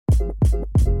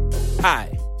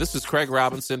Hi, this is Craig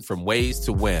Robinson from Ways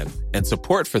to Win, and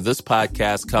support for this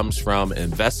podcast comes from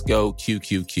Invesco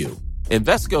QQQ.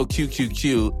 Invesco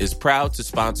QQQ is proud to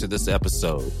sponsor this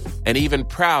episode, and even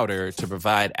prouder to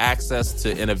provide access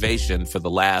to innovation for the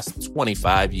last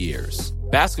 25 years.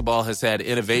 Basketball has had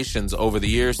innovations over the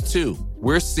years, too.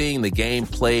 We're seeing the game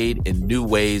played in new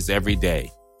ways every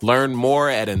day. Learn more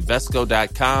at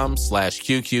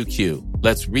Invesco.com/QQQ.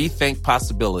 Let's rethink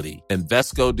possibility.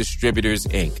 Invesco Distributors,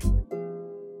 Inc.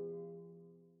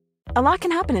 A lot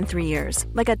can happen in 3 years,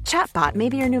 like a chatbot may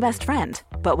be your new best friend.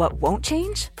 But what won't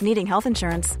change? Needing health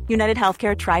insurance. United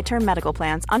Healthcare Tri-Term Medical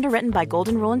Plans, underwritten by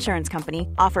Golden Rule Insurance Company,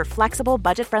 offer flexible,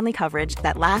 budget-friendly coverage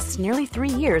that lasts nearly 3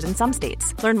 years in some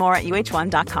states. Learn more at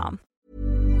UH1.com.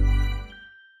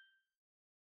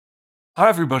 Hi,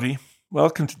 everybody.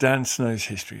 Welcome to Dan Snow's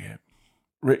History Hit.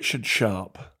 Richard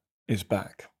Sharpe is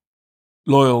back.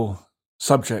 Loyal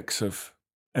subjects of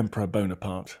Emperor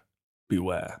Bonaparte,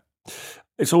 beware.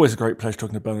 It's always a great pleasure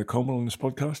talking to Bernard Cornwell on this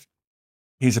podcast.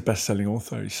 He's a best-selling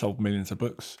author. He's sold millions of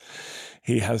books.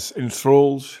 He has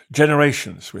enthralled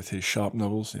generations with his Sharpe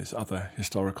novels and his other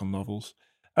historical novels.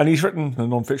 And he's written a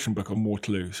non-fiction book on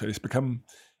Waterloo. So he's become,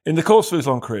 in the course of his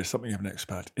long career, something of an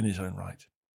expert in his own right.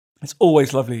 It's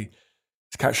always lovely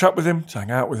to catch up with him, to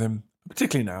hang out with him,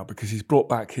 particularly now because he's brought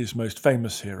back his most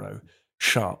famous hero,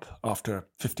 Sharpe, after a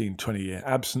 15, 20-year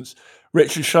absence.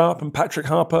 Richard Sharpe and Patrick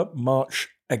Harper march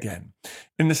again.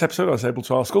 In this episode, I was able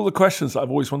to ask all the questions that I've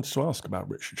always wanted to ask about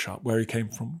Richard Sharpe, where he came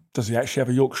from. Does he actually have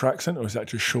a Yorkshire accent, or is that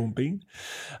just Sean Bean?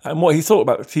 And what he thought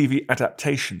about the TV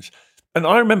adaptations. And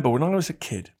I remember when I was a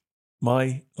kid,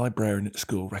 my librarian at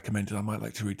school recommended I might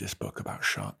like to read this book about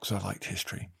Sharpe because I liked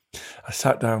history. I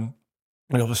sat down,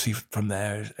 and obviously from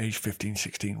there, age 15,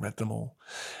 16, read them all.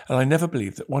 And I never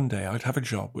believed that one day I'd have a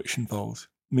job which involved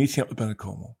meeting up with Bernard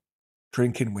Cornwell,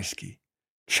 drinking whiskey,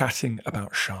 chatting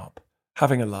about Sharpe,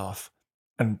 having a laugh,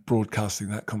 and broadcasting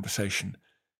that conversation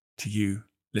to you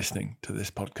listening to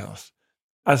this podcast.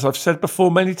 As I've said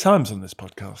before many times on this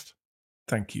podcast,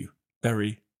 thank you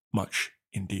very much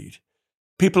indeed.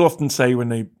 People often say when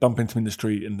they bump into me in the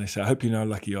street and they say, I hope you know how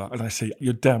lucky you are. And I say,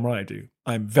 you're damn right I do.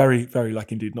 I'm very, very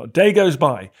lucky indeed. Not a day goes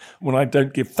by when I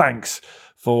don't give thanks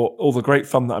for all the great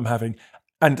fun that I'm having.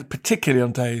 And particularly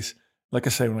on days, like I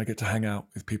say, when I get to hang out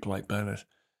with people like Bernard,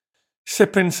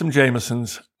 sipping some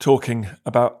Jamesons, talking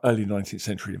about early 19th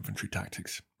century infantry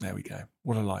tactics. There we go.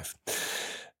 What a life.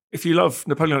 If you love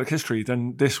Napoleonic history,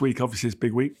 then this week obviously is a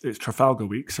big week. It's Trafalgar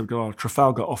week. So we've got our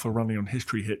Trafalgar offer running on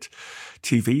History Hit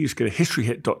TV. You just go to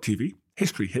historyhit.tv,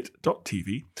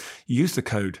 historyhit.tv. You use the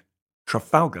code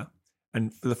Trafalgar,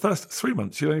 and for the first 3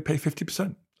 months, you only pay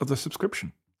 50% of the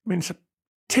subscription. I mean, it's a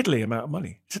tiddly amount of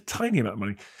money. It's a tiny amount of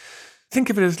money. Think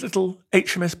of it as little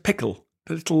HMS Pickle,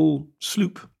 the little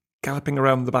sloop galloping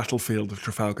around the battlefield of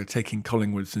Trafalgar, taking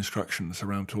Collingwood's instructions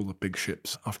around to all the big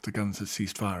ships after the guns had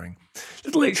ceased firing.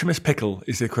 Little HMS Pickle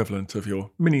is the equivalent of your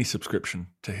mini subscription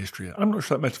to History. I'm not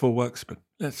sure that metaphor works, but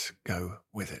let's go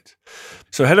with it.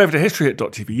 So head over to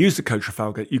historyhit.tv, use the code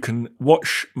Trafalgar. You can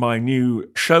watch my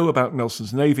new show about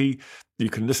Nelson's Navy.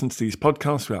 You can listen to these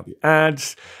podcasts without the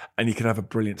ads, and you can have a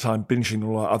brilliant time binging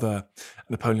all our other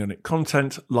Napoleonic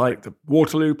content, like the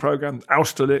Waterloo programme,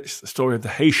 Austerlitz, the story of the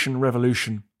Haitian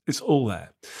Revolution. It's all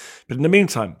there. But in the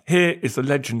meantime, here is the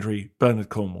legendary Bernard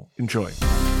Cornwell. Enjoy.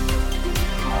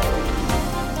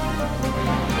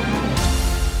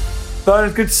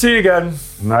 Bernard, good to see you again.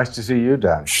 Nice to see you,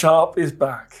 Dan. Sharpe is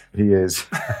back. He is.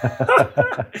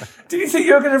 Did you think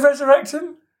you were going to resurrect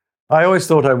him? I always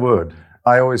thought I would.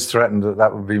 I always threatened that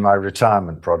that would be my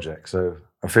retirement project. So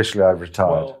officially I've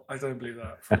retired. Well, I don't believe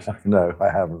that for a second. No,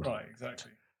 I haven't. Right,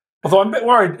 exactly. Although I'm a bit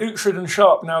worried, Uhtred and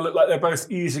Sharpe now look like they're both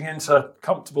easing into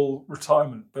comfortable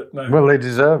retirement, but no. Well, they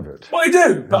deserve it. Well, they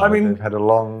do, but I mean... They've had a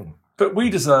long... But we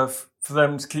deserve for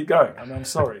them to keep going, and I'm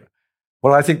sorry.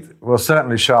 Well, I think,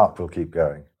 certainly Sharpe will keep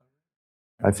going.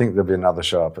 I think there'll be another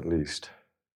Sharpe at least.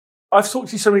 I've talked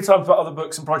to you so many times about other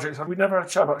books and projects. We've never had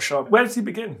a chat about Sharpe. Where did he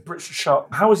begin, Richard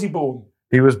Sharpe? How was he born?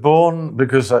 He was born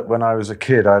because when I was a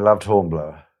kid, I loved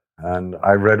Hornblower. And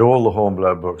I read all the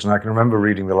Hornblower books, and I can remember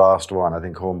reading the last one, I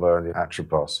think Hornblower and the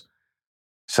Atropos,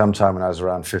 sometime when I was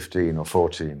around 15 or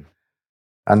 14.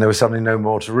 And there was suddenly no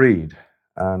more to read.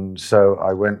 And so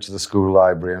I went to the school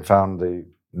library and found the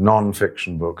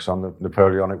non-fiction books on the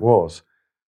Napoleonic Wars.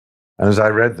 And as I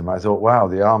read them, I thought, wow,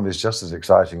 the army is just as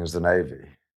exciting as the navy.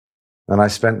 And I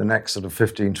spent the next sort of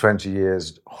 15, 20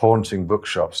 years haunting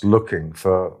bookshops looking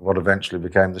for what eventually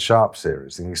became the Sharpe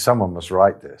series, thinking someone must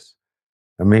write this.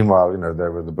 And meanwhile,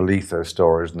 there were the Bolitho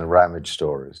stories and the Ramage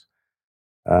stories.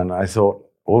 And I thought,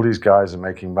 all these guys are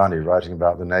making money writing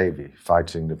about the Navy,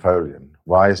 fighting Napoleon.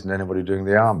 Why isn't anybody doing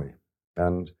the army?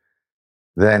 And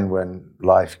then when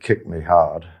life kicked me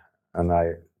hard and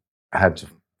I had to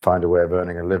find a way of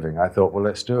earning a living, I thought, well,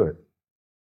 let's do it.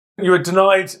 You were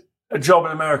denied a job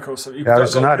in America or something? I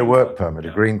was denied a work permit,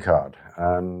 a green card,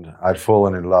 and I'd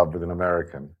fallen in love with an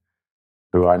American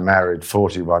who I married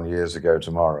 41 years ago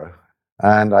tomorrow.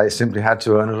 And I simply had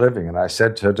to earn a living. And I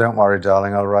said to her, don't worry,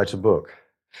 darling, I'll write a book.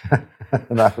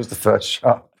 And that was the first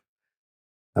Sharpe.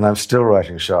 And I'm still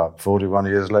writing Sharpe 41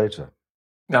 years later.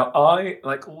 Now, I,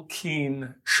 like all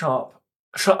keen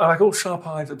like all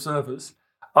sharp-eyed observers,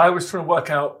 I was trying to work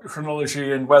out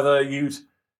chronology and whether you'd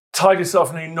tied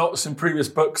yourself in any knots in previous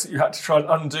books that you had to try and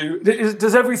undo.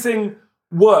 Does everything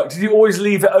work? Did you always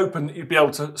leave it open that you'd be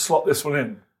able to slot this one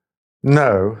in?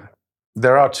 No.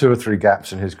 There are 2 or 3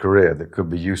 gaps in his career that could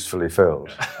be usefully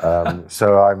filled.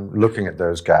 So I'm looking at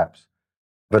those gaps.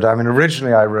 But I mean,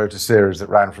 originally I wrote a series that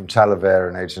ran from Talavera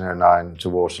in 1809 to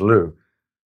Waterloo.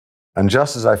 And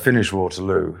just as I finished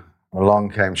Waterloo,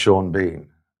 along came Sean Bean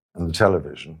and the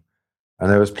television. And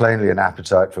there was plainly an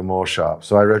appetite for more Sharpe.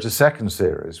 So I wrote a second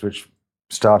series, which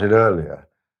started earlier.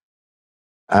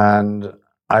 And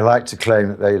I like to claim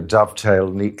that they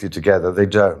dovetail neatly together. They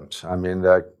don't. I mean,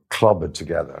 they're clobbered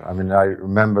together. I mean, I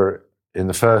remember in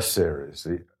the first series,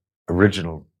 the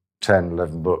original 10,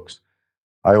 11 books,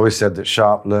 I always said that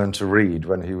Sharpe learned to read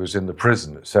when he was in the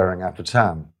prison at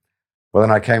Seringapatam. Well,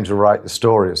 then I came to write the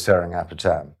story of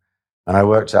Seringapatam, and I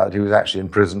worked out that he was actually in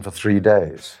prison for 3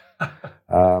 days. He's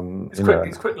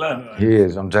a quick learner. He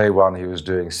is. On day 1, he was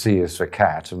doing C is for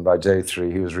cat, and by day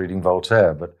 3, he was reading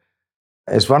Voltaire. But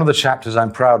it's one of the chapters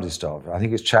I'm proudest of. I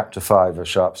think it's chapter 5 of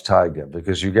Sharpe's Tiger,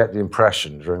 because you get the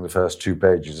impression during the first 2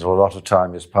 pages that a lot of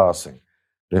time is passing.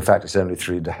 But in fact, it's only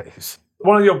 3 days.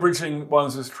 One of your bridging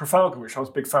ones was Trafalgar, which I was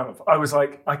a big fan of. I was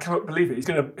like, I cannot believe it. He's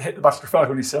going to hit the Battle of Trafalgar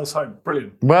when he sails home.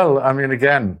 Brilliant. Well, I mean,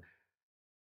 again,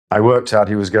 I worked out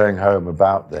he was going home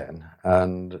about then,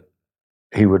 and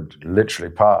he would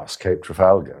literally pass Cape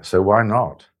Trafalgar. So why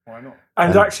not? Why not?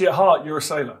 And actually, at heart, you're a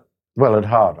sailor. Well, at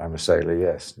heart, I'm a sailor,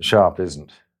 yes. Sharpe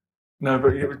isn't. No,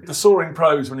 but the soaring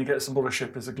prose when he gets aboard a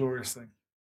ship is a glorious thing.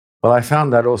 Well, I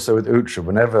found that also with Uhtred.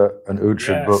 Whenever an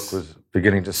Uhtred book was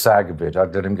beginning to sag a bit,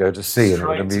 I'd let him go to sea and it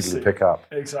would immediately pick up.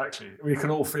 Exactly. We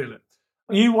can all feel it.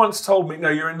 You once told me,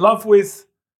 you're in love with,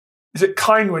 is it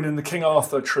Cynwyn in the King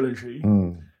Arthur trilogy?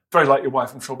 Very like your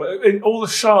wife, I'm sure. But in all the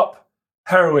Sharpe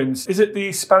heroines, is it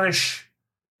the Spanish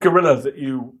guerrilla that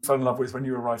you fell in love with when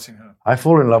you were writing her? I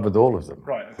fall in love with all of them.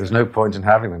 Right. Okay. There's no point in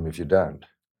having them if you don't.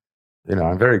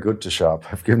 I'm very good to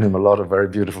Sharpe. I've given him a lot of very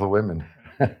beautiful women.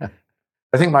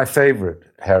 I think my favourite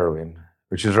heroine,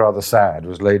 which is rather sad,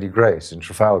 was Lady Grace in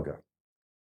Trafalgar.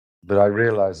 But I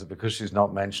realised that because she's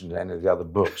not mentioned in any of the other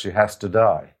books, she has to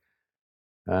die.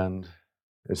 And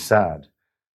it's sad.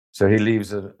 So he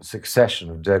leaves a succession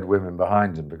of dead women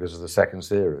behind him because of the second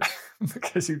series.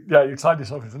 Because you tied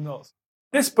yourself into knots.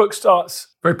 This book starts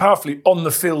very powerfully on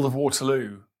the field of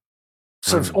Waterloo,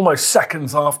 sort of almost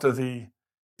seconds after the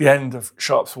end of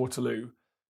Sharpe's Waterloo.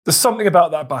 There's something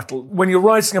about that battle. When you're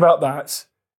writing about that,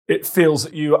 it feels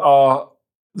that you are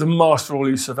the master of all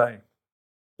you survey.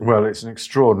 Well, it's an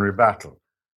extraordinary battle.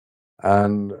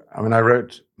 And I mean, I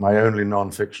wrote my only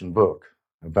non-fiction book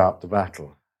about the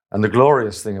battle. And the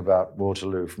glorious thing about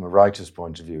Waterloo from a writer's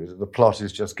point of view is that the plot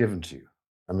is just given to you.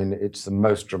 I mean, it's the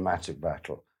most dramatic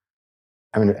battle.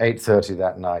 I mean, at 8:30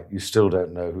 that night, you still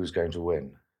don't know who's going to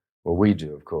win. Well, we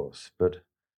do, of course. But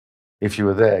if you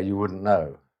were there, you wouldn't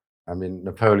know. I mean,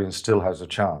 Napoleon still has a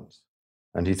chance.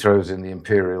 And he throws in the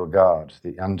Imperial Guard,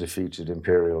 the undefeated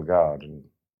Imperial Guard, and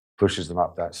pushes them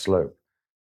up that slope.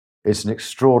 It's an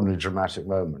extraordinarily dramatic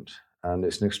moment. And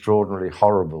it's an extraordinarily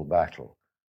horrible battle.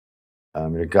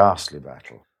 A ghastly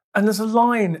battle. And there's a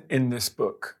line in this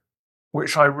book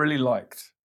which I really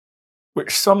liked,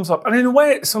 which sums up, and in a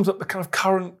way it sums up the kind of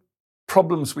current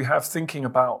problems we have thinking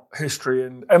about history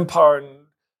and empire, and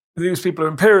these people are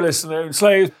imperialists and they own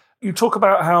slaves. You talk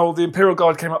about how the Imperial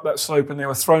Guard came up that slope and they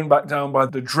were thrown back down by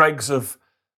the dregs of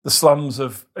the slums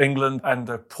of England and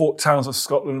the port towns of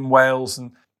Scotland and Wales.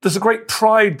 And there's a great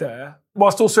pride there,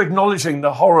 whilst also acknowledging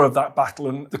the horror of that battle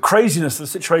and the craziness of the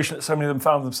situation that so many of them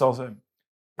found themselves in.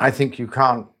 I think you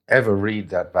can't ever read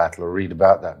that battle or read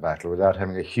about that battle without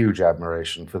having a huge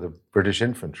admiration for the British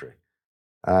infantry.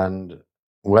 And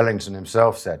Wellington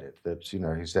himself said it, that,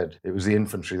 he said it was the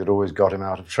infantry that always got him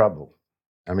out of trouble.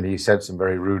 I mean, he said some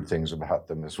very rude things about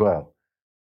them as well.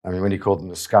 I mean, when he called them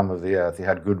the scum of the earth, he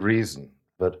had good reason,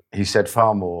 but he said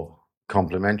far more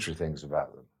complimentary things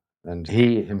about them. And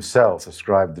he himself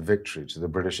ascribed the victory to the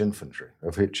British infantry,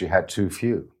 of which he had too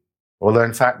few. Although,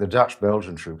 in fact, the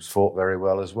Dutch-Belgian troops fought very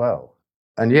well as well.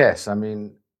 And yes, I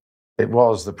mean, it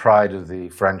was the pride of the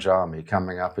French army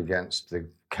coming up against the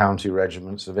county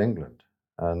regiments of England.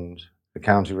 And the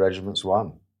county regiments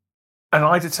won. And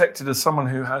I detected, as someone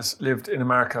who has lived in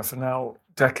America for now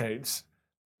decades,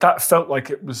 that felt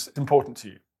like it was important to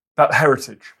you, that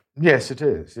heritage. Yes, it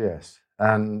is, yes.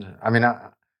 And I mean,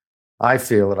 I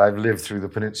feel that I've lived through the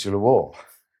Peninsular War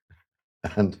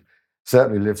and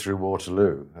certainly lived through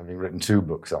Waterloo, having written 2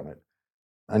 books on it.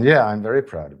 And yeah, I'm very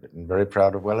proud of it and very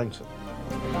proud of Wellington.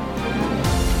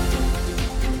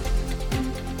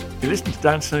 You listen to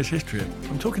Dan Snow's History.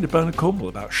 I'm talking to Bernard Cornwell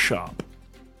about Sharpe.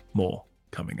 More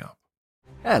coming up.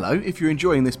 Hello, if you're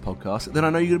enjoying this podcast, then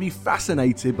I know you're going to be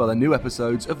fascinated by the new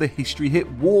episodes of the History Hit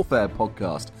Warfare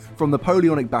podcast, from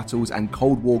Napoleonic battles and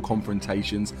Cold War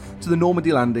confrontations to the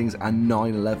Normandy landings and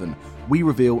 9/11. We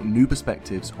reveal new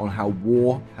perspectives on how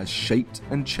war has shaped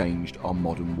and changed our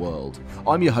modern world.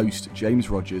 I'm your host,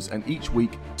 James Rogers, and each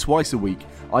week, twice a week,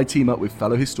 I team up with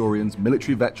fellow historians,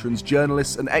 military veterans,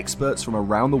 journalists, and experts from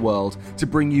around the world to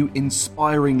bring you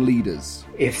inspiring leaders.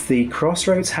 If the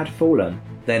crossroads had fallen,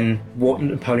 then what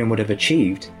Napoleon would have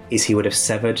achieved is he would have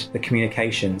severed the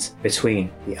communications between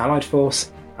the Allied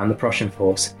force and the Prussian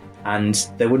force, and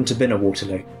there wouldn't have been a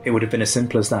Waterloo. It would have been as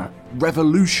simple as that.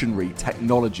 Revolutionary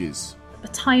technologies. At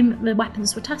the time the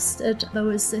weapons were tested, there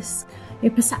was this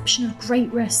perception of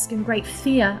great risk and great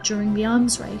fear during the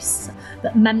arms race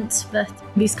that meant that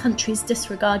these countries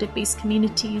disregarded these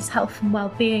communities' health and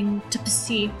well-being to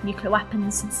pursue nuclear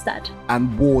weapons instead.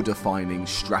 And war-defining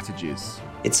strategies.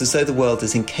 It's as though the world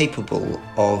is incapable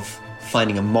of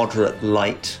finding a moderate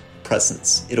light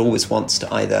presence. It always wants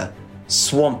to either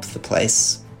swamp the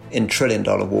place in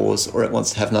trillion-dollar wars, or it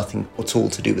wants to have nothing at all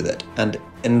to do with it. And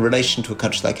in relation to a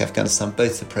country like Afghanistan,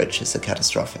 both approaches are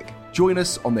catastrophic. Join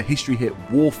us on the History Hit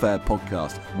Warfare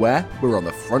podcast, where we're on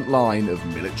the front line of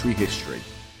military history.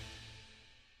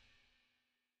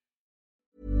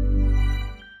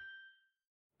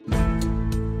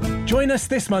 Join us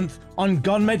this month on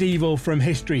Gone Medieval from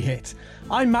History Hit.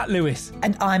 I'm Matt Lewis.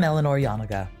 And I'm Eleanor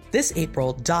Yanaga. This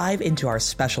April, dive into our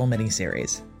special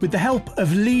mini-series. With the help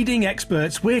of leading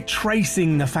experts, we're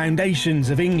tracing the foundations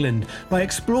of England by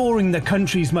exploring the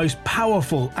country's most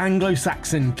powerful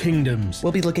Anglo-Saxon kingdoms.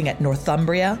 We'll be looking at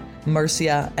Northumbria,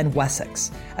 Mercia, and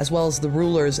Wessex, as well as the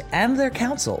rulers and their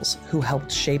councils who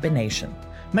helped shape a nation.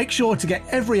 Make sure to get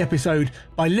every episode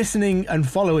by listening and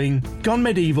following Gone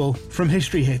Medieval from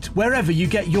History Hit, wherever you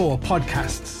get your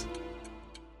podcasts.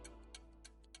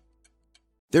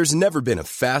 There's never been a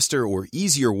faster or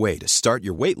easier way to start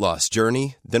your weight loss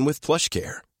journey than with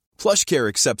PlushCare. PlushCare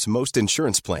accepts most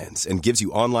insurance plans and gives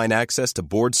you online access to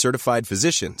board-certified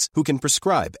physicians who can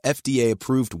prescribe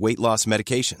FDA-approved weight loss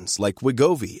medications like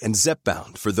Wegovy and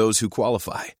Zepbound for those who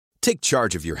qualify. Take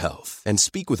charge of your health and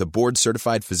speak with a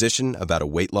board-certified physician about a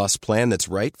weight loss plan that's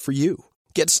right for you.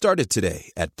 Get started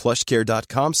today at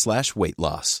plushcare.com/weight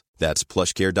loss. That's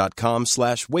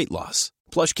plushcare.com/weight loss.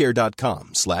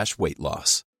 plushcare.com/weight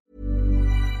loss.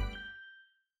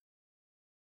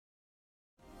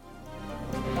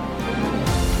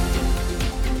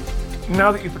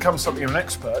 Now that you've become something of an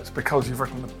expert, because you've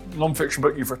written a non-fiction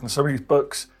book, you've written so many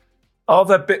books, are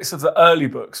there bits of the early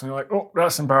books and you're like, oh,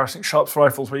 that's embarrassing, Sharpe's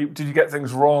Rifles, did you get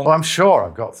things wrong? Well, I'm sure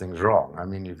I've got things wrong. I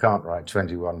mean, you can't write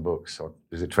 21 books, or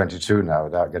is it 22 now,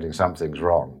 without getting some things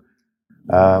wrong.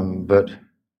 But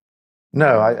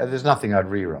no, there's nothing I'd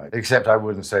rewrite, except I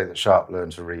wouldn't say that Sharpe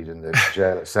learned to read in the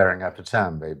jail at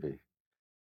Seringapatam, maybe.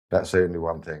 That's the only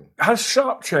one thing. Has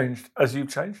Sharpe changed as you've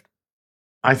changed?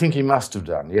 I think he must have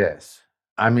done, yes.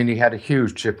 I mean, he had a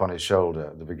huge chip on his shoulder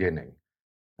at the beginning,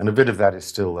 and a bit of that is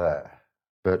still there,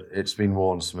 but it's been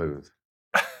worn smooth.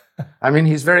 I mean,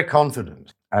 he's very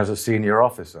confident as a senior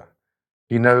officer.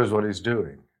 He knows what he's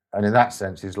doing. And in that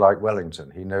sense, he's like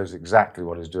Wellington. He knows exactly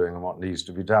what he's doing and what needs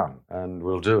to be done, and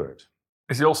will do it.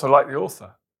 Is he also like the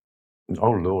author?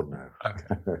 Oh, Lord, no.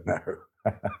 Okay. No.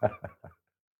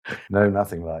 No,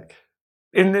 nothing like.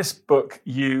 In this book,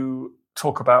 you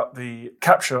talk about the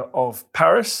capture of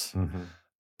Paris. Mm-hmm.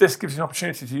 This gives you an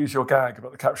opportunity to use your gag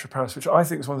about the capture of Paris, which I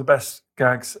think is one of the best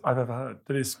gags I've ever heard,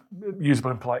 that is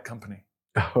usable in polite company.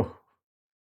 Oh.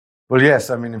 Well, yes.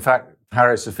 I mean, in fact,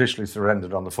 Paris officially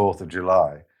surrendered on the 4th of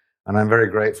July, and I'm very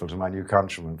grateful to my new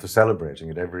countrymen for celebrating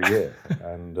it every year.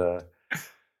 And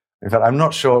in fact, I'm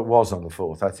not sure it was on the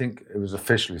 4th. I think it was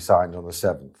officially signed on the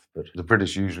 7th, but the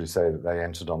British usually say that they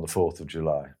entered on the 4th of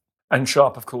July. And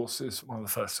Sharpe, of course, is one of the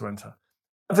first to enter.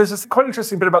 There's a quite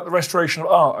interesting bit about the restoration of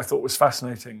art I thought was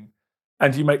fascinating.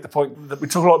 And you make the point that we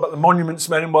talk a lot about the monuments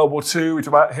men in World War II. We talk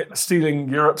about Hitler stealing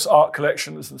Europe's art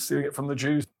collections and stealing it from the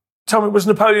Jews. Tell me, was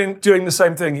Napoleon doing the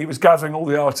same thing? He was gathering all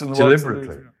the art in the world.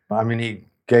 Deliberately. I mean, he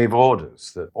gave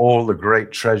orders that all the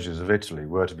great treasures of Italy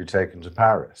were to be taken to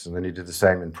Paris, and then he did the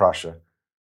same in Prussia,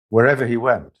 wherever he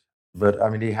went. But, I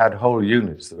mean, he had whole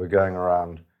units that were going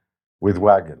around with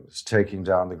wagons, taking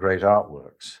down the great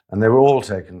artworks. And they were all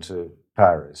taken to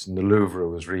Paris, and the Louvre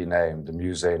was renamed the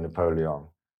Musée Napoléon.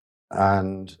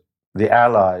 And the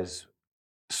Allies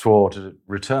swore to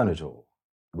return it all,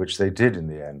 which they did in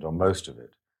the end, or most of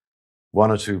it.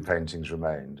 One or two paintings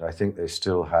remained. I think they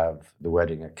still have the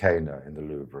wedding at Cana in the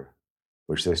Louvre,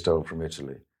 which they stole from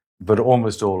Italy. But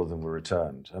almost all of them were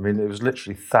returned. I mean, it was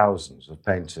literally thousands of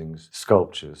paintings,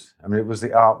 sculptures. I mean, it was the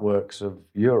artworks of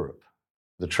Europe.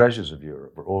 The treasures of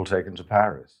Europe were all taken to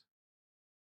Paris.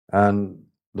 And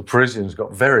the Parisians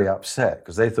got very upset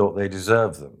because they thought they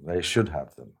deserved them. They should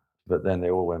have them. But then they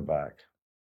all went back.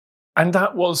 And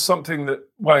that was something that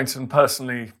Wellington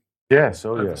personally... Yes,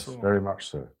 very much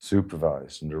so.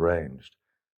 Supervised and arranged.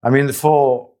 I mean, the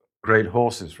 4 great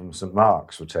horses from St.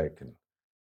 Mark's were taken.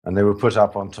 And they were put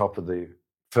up on top of the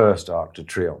first Arc de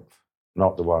Triomphe,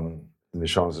 not the one in the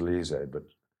Champs-Élysées, but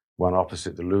one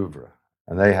opposite the Louvre.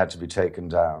 And they had to be taken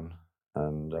down.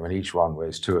 And I mean, each one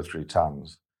weighs 2 or 3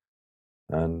 tons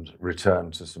and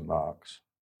returned to St. Mark's,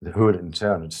 who in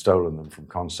turn had stolen them from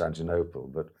Constantinople.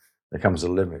 But there comes a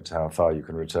limit to how far you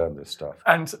can return this stuff.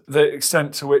 And the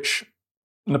extent to which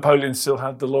Napoleon still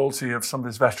had the loyalty of some of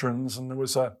his veterans, and there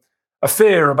was a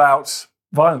fear about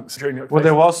violence during the occupation. Well,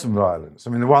 there was some violence. I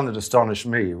mean, the one that astonished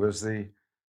me was the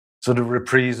sort of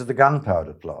reprise of the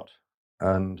gunpowder plot.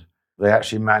 And they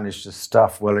actually managed to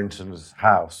stuff Wellington's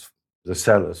house, the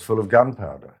cellars, full of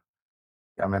gunpowder.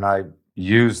 I mean, I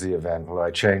use the event, although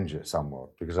I change it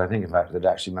somewhat, because I think, in fact, they'd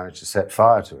actually managed to set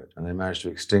fire to it, and they managed to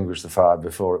extinguish the fire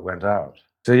before it went out.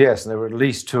 So, yes, there were at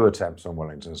least 2 attempts on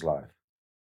Wellington's life.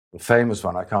 The famous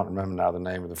one, I can't remember now the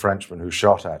name of the Frenchman who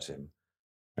shot at him,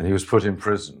 and he was put in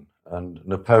prison. And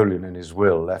Napoleon, in his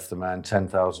will, left the man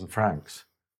 10,000 francs,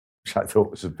 which I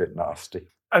thought was a bit nasty.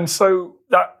 And so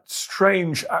that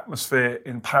strange atmosphere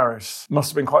in Paris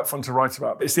must have been quite fun to write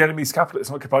about. It's the enemy's capital, it's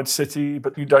an occupied city,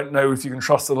 but you don't know if you can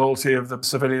trust the loyalty of the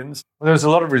civilians. Well, there was a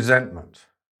lot of resentment,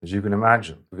 as you can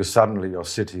imagine, because suddenly your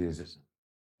city is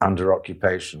under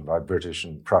occupation by British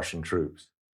and Prussian troops.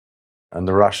 And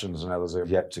the Russians and others are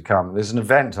yet to come. There's an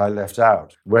event I left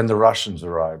out. When the Russians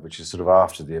arrived, which is sort of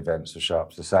after the events of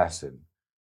Sharpe's assassin,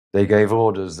 they gave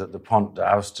orders that the Pont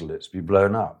d'Austerlitz be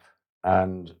blown up.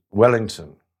 And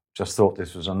Wellington just thought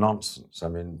this was a nonsense. I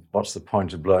mean, what's the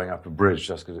point of blowing up a bridge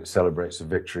just because it celebrates a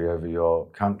victory over your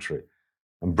country?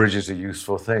 And bridges are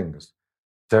useful things.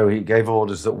 So he gave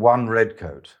orders that one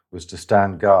redcoat was to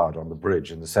stand guard on the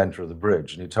bridge, in the center of the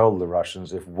bridge. And he told the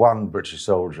Russians, if one British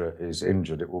soldier is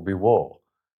injured, it will be war.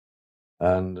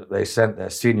 And they sent their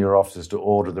senior officers to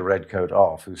order the redcoat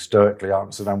off, who stoically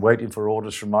answered, I'm waiting for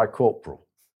orders from my corporal.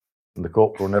 And the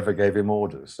corporal never gave him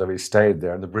orders. So he stayed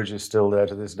there, and the bridge is still there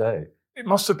to this day. It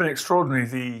must have been extraordinary,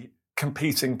 the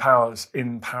competing powers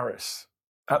in Paris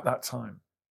at that time.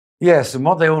 Yes, and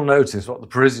what they all noticed, what the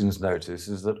Parisians noticed,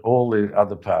 is that all the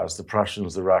other powers, the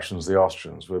Prussians, the Russians, the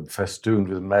Austrians, were festooned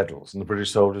with medals, and the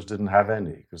British soldiers didn't have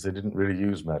any, because they didn't really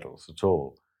use medals at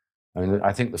all. I mean,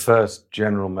 I think the first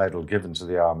general medal given to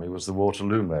the army was the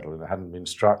Waterloo Medal, and it hadn't been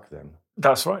struck then.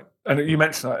 That's right. And you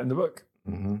mentioned that in the book.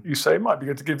 Mm-hmm. You say it might be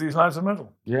good to give these lads a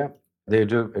medal. Yeah, they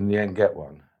do in the end get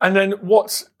one. And then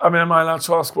am I allowed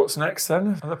to ask what's next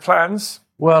then? Are the plans?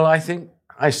 Well, I think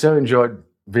I so enjoyed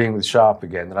being with Sharpe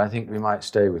again that I think we might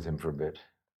stay with him for a bit.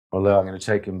 Although I'm going to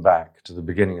take him back to the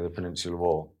beginning of the Peninsular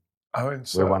War. Oh,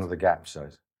 where one of the gaps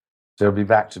is. So he'll be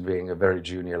back to being a very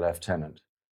junior lieutenant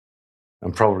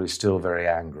and probably still very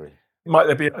angry. Might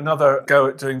there be another go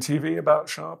at doing TV about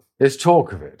Sharpe? There's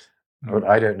talk of it, but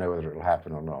I don't know whether it'll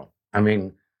happen or not. I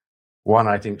mean,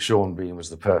 I think Sean Bean was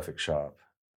the perfect Sharpe,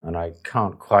 and I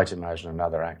can't quite imagine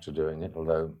another actor doing it,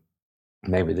 although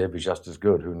maybe they'd be just as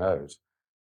good, who knows.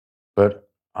 But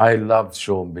I loved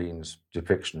Sean Bean's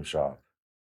depiction of Sharpe,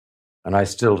 and I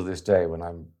still, to this day, when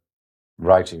I'm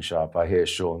writing Sharpe, I hear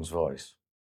Sean's voice.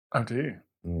 Oh, do you?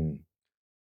 Mm.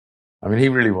 I mean, he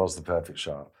really was the perfect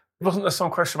Sharpe. Wasn't there some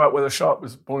question about whether Sharpe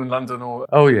was born in London or...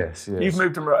 Oh, yes. Have you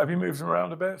moved him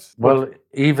around a bit? Well,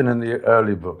 even in the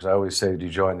early books, I always say, he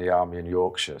joined the army in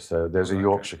Yorkshire? So there's a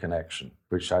Yorkshire connection,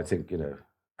 which I think,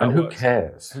 and who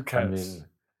cares? Who cares?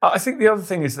 I think the other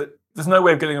thing is that there's no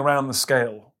way of getting around the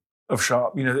scale of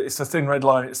Sharpe. It's a thin red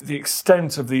line. It's the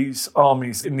extent of these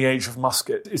armies in the age of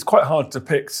musket. It's quite hard to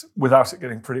depict without it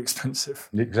getting pretty expensive.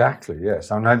 Exactly,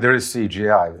 yes. I mean, there is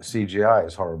CGI, but CGI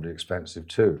is horribly expensive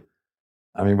too.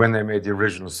 I mean, when they made the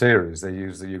original series, they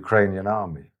used the Ukrainian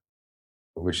army.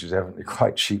 which is evidently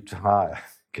quite cheap to hire,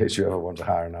 in case you ever want to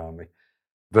hire an army.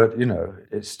 But,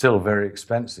 it's still very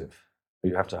expensive.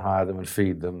 You have to hire them and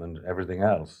feed them and everything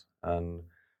else. And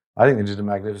I think they did a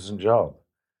magnificent job.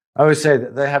 I always say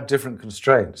that they have different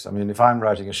constraints. I mean, if I'm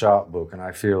writing a Sharpe book and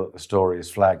I feel that the story is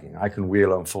flagging, I can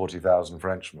wheel on 40,000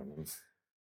 Frenchmen and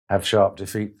have Sharpe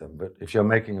defeat them. But if you're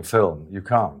making a film, you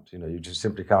can't. You just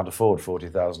simply can't afford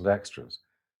 40,000 extras.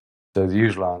 So the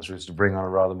usual answer is to bring on a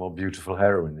rather more beautiful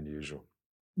heroine than usual.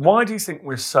 Why do you think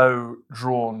we're so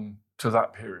drawn to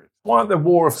that period? Why aren't the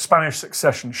War of Spanish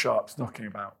Succession Sharpes knocking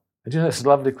about? It's a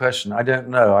lovely question. I don't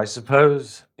know. I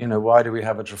suppose, why do we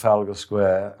have a Trafalgar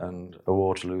Square and a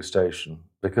Waterloo Station?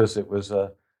 Because it was I'm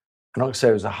not going to say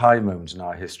it was a high moment in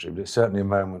our history, but it's certainly a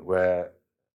moment where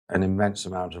an immense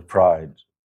amount of pride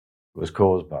was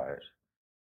caused by it.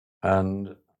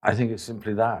 And I think it's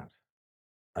simply that.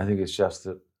 I think it's just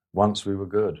that once we were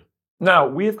good. Now,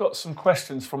 we've got some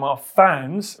questions from our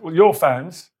fans, your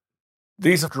fans.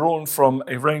 These are drawn from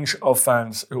a range of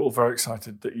fans who are all very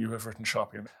excited that you have written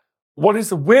Sharpe. What is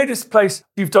the weirdest place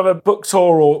you've done a book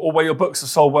tour or where your books are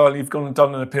sold well and you've gone and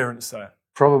done an appearance there?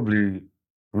 Probably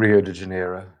Rio de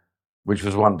Janeiro, which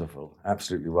was wonderful,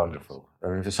 absolutely wonderful. I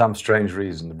mean, for some strange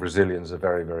reason, the Brazilians are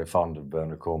very, very fond of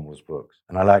Bernard Cornwell's books.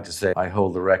 And I like to say I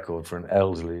hold the record for an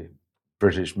elderly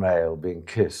British male being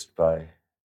kissed by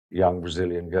young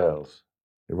Brazilian girls.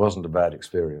 It wasn't a bad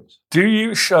experience. Do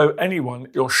you show anyone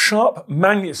your Sharpe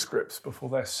manuscripts before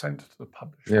they're sent to the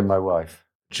publisher? Yeah, my wife.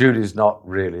 Julie's not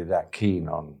really that keen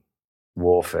on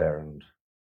warfare and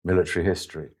military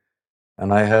history.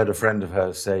 And I heard a friend of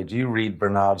hers say, "Do you read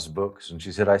Bernard's books?" And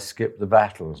she said, "I skip the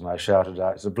battles." And I shouted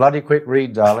out, "It's a bloody quick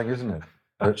read, darling, isn't it?"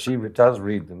 But she does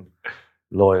read them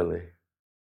loyally.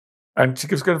 And she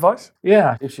gives good advice?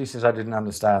 Yeah. If she says, "I didn't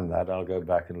understand that," I'll go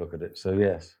back and look at it. So,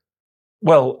 yes.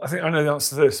 Well, I think I know the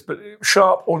answer to this, but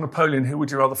Sharpe or Napoleon, who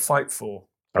would you rather fight for?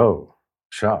 Oh,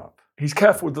 Sharpe. He's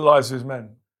careful with the lives of his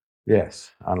men. Yes,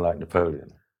 unlike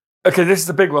Napoleon. Okay, this is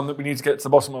the big one that we need to get to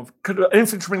the bottom of. Could an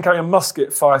infantryman carrying a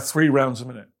musket fire 3 rounds a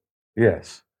minute?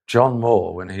 Yes. John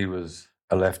Moore, when he was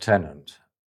a lieutenant,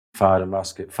 fired a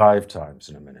musket 5 times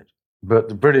in a minute. But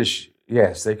the British,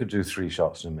 yes, they could do 3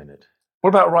 shots in a minute. What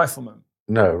about a rifleman?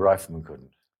 No, rifleman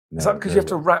couldn't. No, is that because you have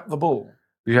to wrap the ball?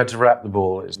 You had to wrap the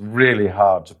ball. It's really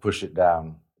hard to push it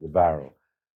down the barrel.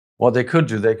 What they could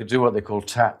do what they call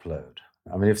tap load.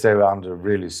 I mean, if they were under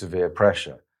really severe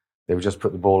pressure, they would just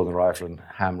put the ball in the rifle and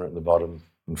hammer it at the bottom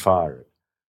and fire it.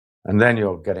 And then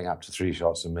you're getting up to 3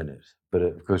 shots a minute. But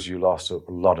of course, you lost a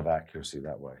lot of accuracy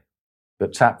that way.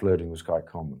 But tap loading was quite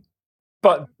common.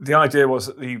 But the idea was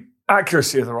that the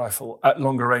accuracy of the rifle at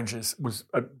longer ranges was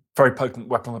a very potent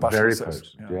weapon on the battlefield. Very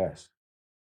potent, yes.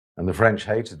 And the French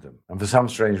hated them. And for some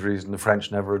strange reason, the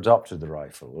French never adopted the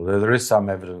rifle, although there is some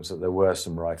evidence that there were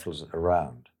some rifles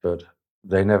around. But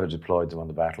they never deployed them on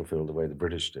the battlefield the way the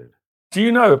British did. Do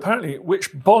you know, apparently,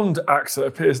 which Bond actor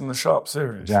appears in the Sharpe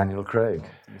series? Daniel Craig.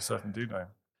 You certainly do know.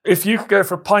 If you could go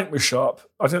for a pint with Sharpe,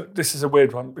 this is a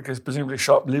weird one because presumably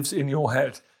Sharpe lives in your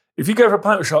head. If you go for a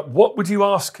pint with Sharpe, what would you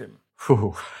ask him?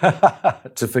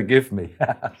 To forgive me,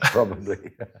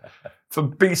 probably. For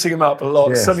beating him up a lot,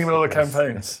 yes, sending him on other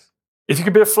campaigns. If you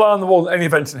could be a fly on the wall at any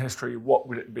event in history, what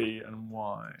would it be and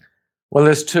why? Well,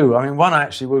 there's 2. I mean, one I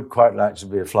actually would quite like to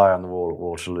be a fly on the wall at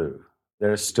Waterloo.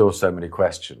 There are still so many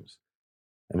questions,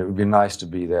 and it would be nice to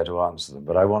be there to answer them.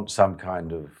 But I want some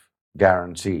kind of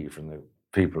guarantee from the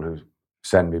people who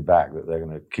send me back that they're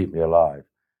going to keep me alive.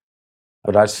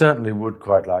 But I certainly would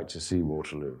quite like to see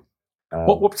Waterloo.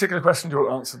 What particular question do you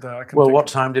want answered there? What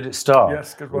time did it start?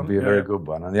 Yes, good one. Would be a very good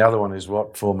one. And the other one is,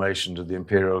 what formation did the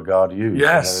Imperial Guard use in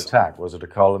their attack? Was it a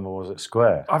column or was it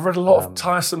square? I've read a lot of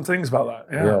tiresome things about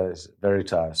that. Yeah, it's very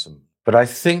tiresome. But I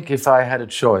think if I had a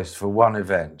choice for one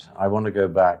event, I want to go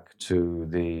back to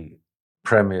the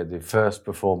first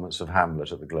performance of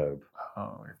Hamlet at the Globe.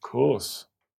 Oh, of course.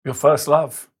 Your first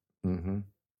love. Mm-hmm.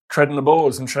 Treading the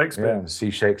boards and Shakespeare. Yeah, and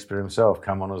see Shakespeare himself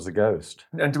come on as the ghost.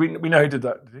 And do we know who did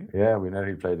that, did he? Yeah, we know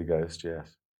he played the ghost,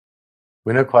 yes.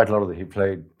 We know quite a lot of it. He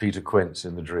played Peter Quince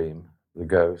in The Dream, the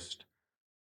ghost.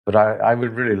 But I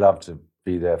would really love to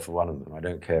be there for one of them. I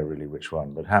don't care really which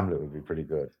one, but Hamlet would be pretty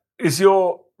good. Is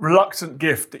your reluctant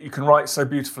gift that you can write so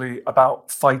beautifully about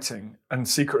fighting and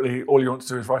secretly all you want to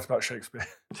do is write about Shakespeare?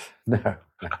 No.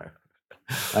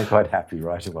 I'm quite happy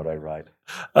writing what I write.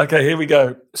 Okay, here we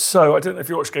go. So, I don't know if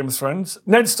you watch Game of Thrones.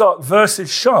 Ned Stark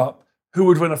versus Sharpe. Who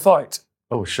would win a fight?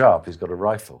 Oh, Sharpe. He's got a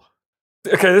rifle.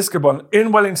 Okay, this is a good one.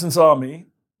 In Wellington's army,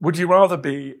 would you rather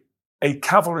be a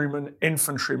cavalryman,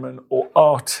 infantryman, or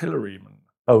artilleryman?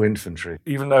 Oh, infantry.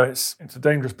 Even though it's a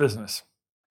dangerous business.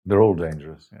 They're all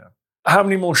dangerous. Yeah. How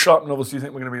many more Sharpe novels do you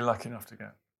think we're going to be lucky enough to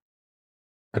get?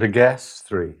 At a guess,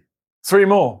 3. 3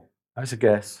 more? That's a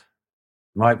guess.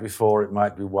 Might be 4, it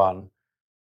might be 1,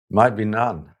 might be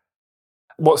none.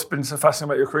 What's been so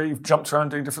fascinating about your career? You've jumped around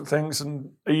doing different things,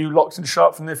 and are you locked into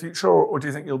Sharpe for the near future, or do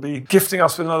you think you'll be gifting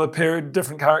us with another period,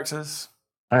 different characters?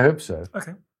 I hope so.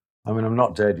 Okay. I mean, I'm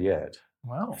not dead yet.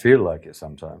 Wow. I feel like it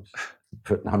sometimes,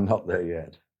 but I'm not there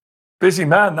yet. Busy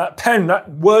man. That pen, that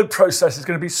word process is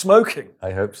going to be smoking.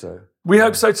 I hope so. We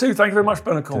hope so too. Thank you very much,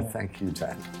 Bernard Cornwell. Thank you,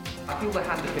 Dan. I feel the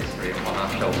hand of history upon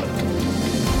our shoulders.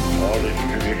 All this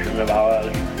tradition of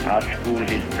ours, our school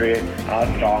history, our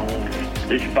songs,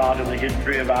 this part of the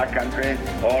history of our country,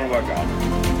 all were gone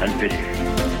and finished.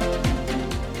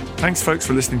 Thanks, folks,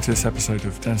 for listening to this episode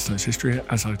of Dan Snow's History.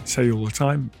 As I say all the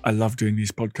time, I love doing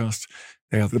these podcasts.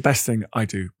 They are the best thing I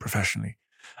do professionally.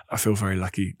 I feel very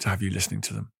lucky to have you listening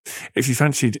to them. If you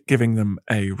fancied giving them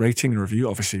a rating and review,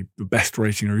 obviously the best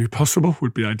rating and review possible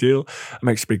would be ideal. It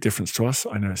makes a big difference to us.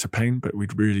 I know it's a pain, but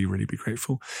we'd really, really be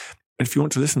grateful. And if you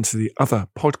want to listen to the other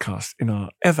podcasts in our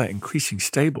ever-increasing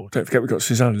stable, don't forget we've got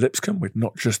Susanna Lipscomb with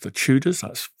Not Just the Tudors.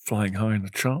 That's flying high in the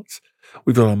charts.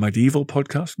 We've got our medieval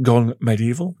podcast, Gone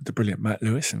Medieval, with the brilliant Matt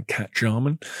Lewis and Kat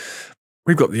Jarman.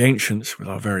 We've got The Ancients with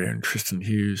our very own Tristan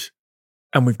Hughes.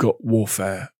 And we've got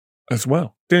Warfare as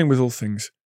well, dealing with all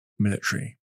things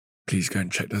military. Please go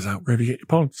and check those out wherever you get your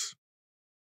pods.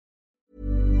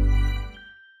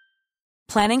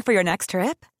 Planning for your next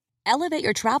trip? Elevate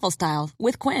your travel style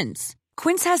with Quince.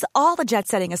 Quince has all the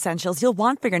jet-setting essentials you'll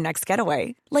want for your next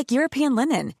getaway, like European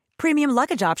linen, premium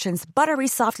luggage options, buttery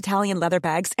soft Italian leather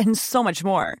bags, and so much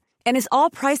more. And is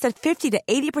all priced at 50 to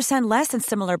 80% less than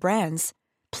similar brands.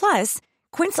 Plus,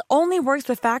 Quince only works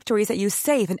with factories that use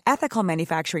safe and ethical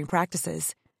manufacturing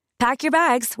practices. Pack your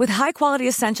bags with high-quality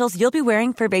essentials you'll be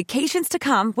wearing for vacations to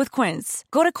come with Quince.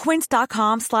 Go to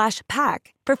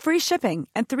quince.com/pack for free shipping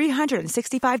and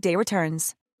 365-day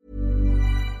returns.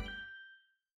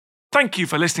 Thank you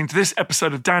for listening to this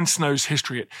episode of Dan Snow's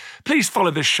History Hit. Please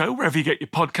follow this show wherever you get your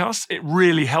podcasts. It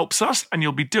really helps us, and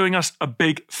you'll be doing us a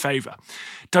big favour.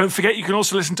 Don't forget, you can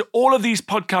also listen to all of these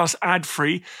podcasts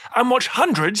ad-free and watch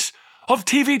hundreds of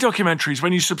TV documentaries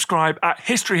when you subscribe at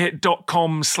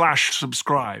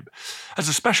historyhit.com/subscribe. As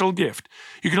a special gift,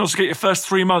 you can also get your first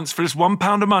 3 months for just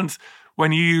 £1 a month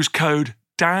when you use code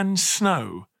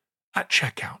DANSNOW at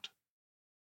checkout.